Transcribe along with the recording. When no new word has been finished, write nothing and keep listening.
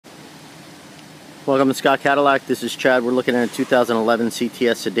Welcome to Scott Cadillac. This is Chad. We're looking at a 2011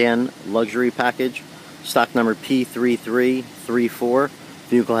 CTS sedan luxury package. Stock number P3334.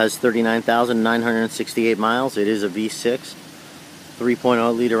 Vehicle has 39,968 miles. It is a V6,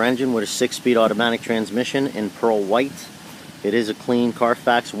 3.0 liter engine with a 6-speed automatic transmission in pearl white. It is a clean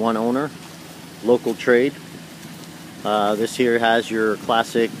Carfax, one owner, local trade. This here has your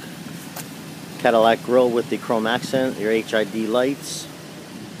classic Cadillac grille with the chrome accent, your HID lights,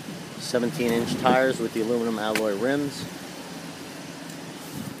 17-inch tires with the aluminum alloy rims,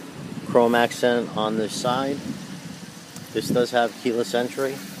 chrome accent on this side. This does have keyless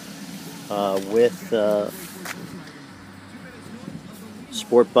entry with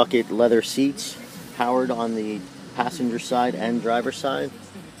sport bucket leather seats, powered on the passenger side and driver side.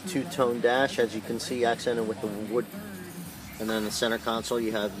 Two-tone dash, as you can see, accented with the wood. And then the center console,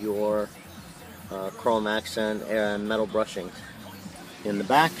 you have your chrome accent and metal brushing. In the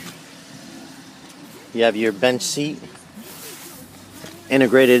back, you have your bench seat,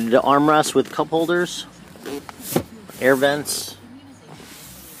 integrated armrest with cup holders, air vents.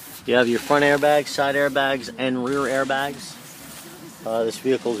 You have your front airbags, side airbags, and rear airbags. This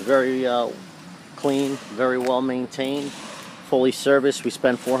vehicle is very clean, very well maintained, fully serviced. We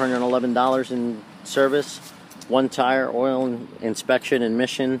spent $411 in service, one tire, oil inspection, and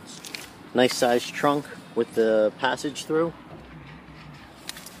emissions. Nice sized trunk with the passage through.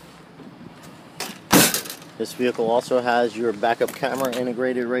 This vehicle also has your backup camera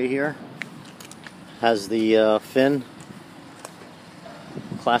integrated right here. Has the fin,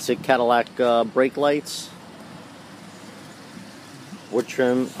 classic Cadillac brake lights, wood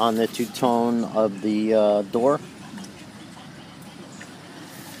trim on the two-tone of the door.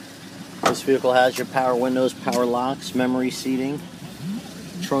 This vehicle has your power windows, power locks, memory seating.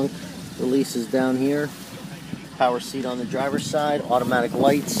 Trunk releases down here. Power seat on the driver's side, automatic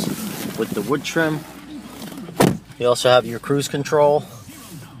lights with the wood trim. You also have your cruise control,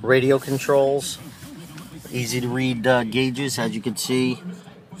 radio controls, easy to read gauges. As you can see,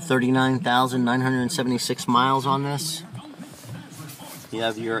 39,976 miles on this. You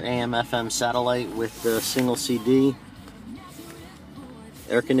have your AM/FM satellite with the single CD,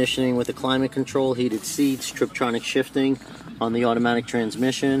 air conditioning with the climate control, heated seats, Triptronic shifting on the automatic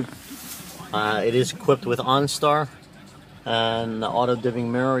transmission. It is equipped with OnStar and the auto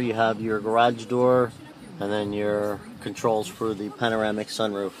dimming mirror. You have your garage door and then your controls for the panoramic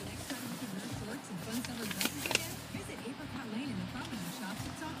sunroof.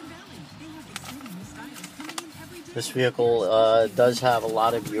 This vehicle does have a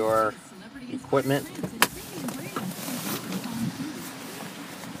lot of your equipment.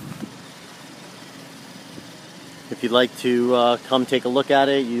 If you'd like to come take a look at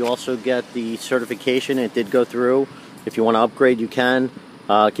it, you also get the certification. It did go through. If you want to upgrade, you can.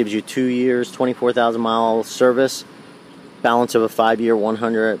 It gives you 2 years, 24,000 mile service, balance of a 5-year,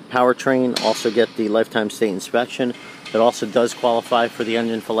 100 powertrain. Also get the lifetime state inspection. It also does qualify for the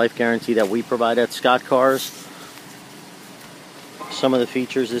engine for life guarantee that we provide at Scott Cars. Some of the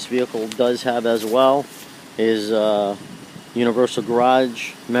features this vehicle does have as well is universal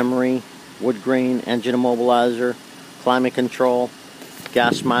garage, memory, wood grain, engine immobilizer, climate control.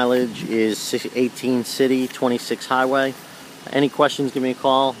 Gas mileage is 18 city, 26 highway. Any questions, give me a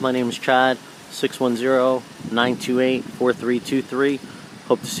call. My name is Chad, 610-928-4323.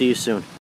 Hope to see you soon.